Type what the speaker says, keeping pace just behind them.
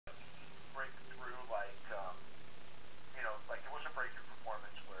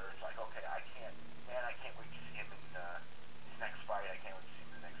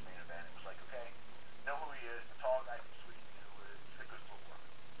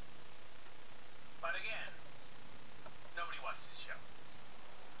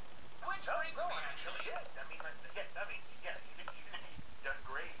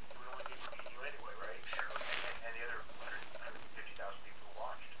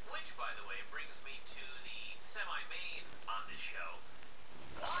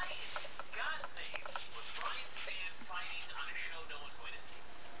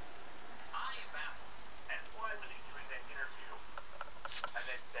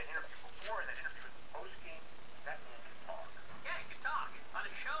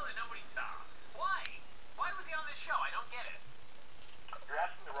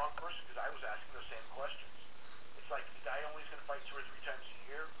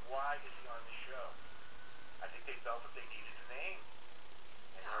why is he on the show? I think they felt that they needed a name.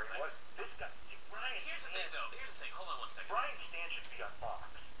 And there he was. This guy, Brian. Here's the thing, though. Here's the thing. Hold on one second. Brian Stan should be on Fox.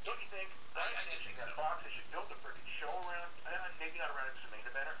 Don't you think? Brian Stan should be on Fox. They should build a freaking show around, maybe not around him as a main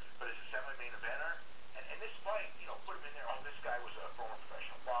eventer, but as a semi-main eventer. And this fight, put him in there. Oh, this guy was a former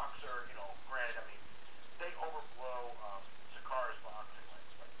professional boxer. Granted, I mean, they overblow Sakara's boxing like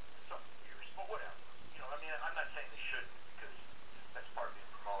some years, but whatever. I'm not saying they shouldn't because that's part of being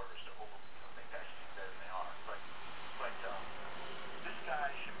promoters to make guys seem better than they are. But this guy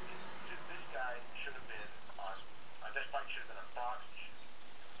should have been on. This fight should have been on Fox. He should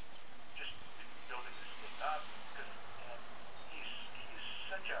just been building this thing up because man, he is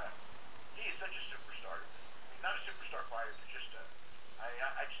such a superstar to me. I mean, not a superstar fighter, but just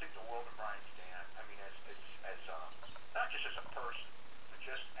I just think the world of Brian Stan. I mean, as not just as a person, but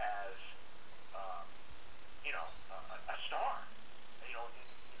just as a star.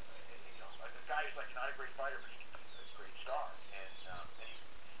 A guy who's like not a great fighter, but he can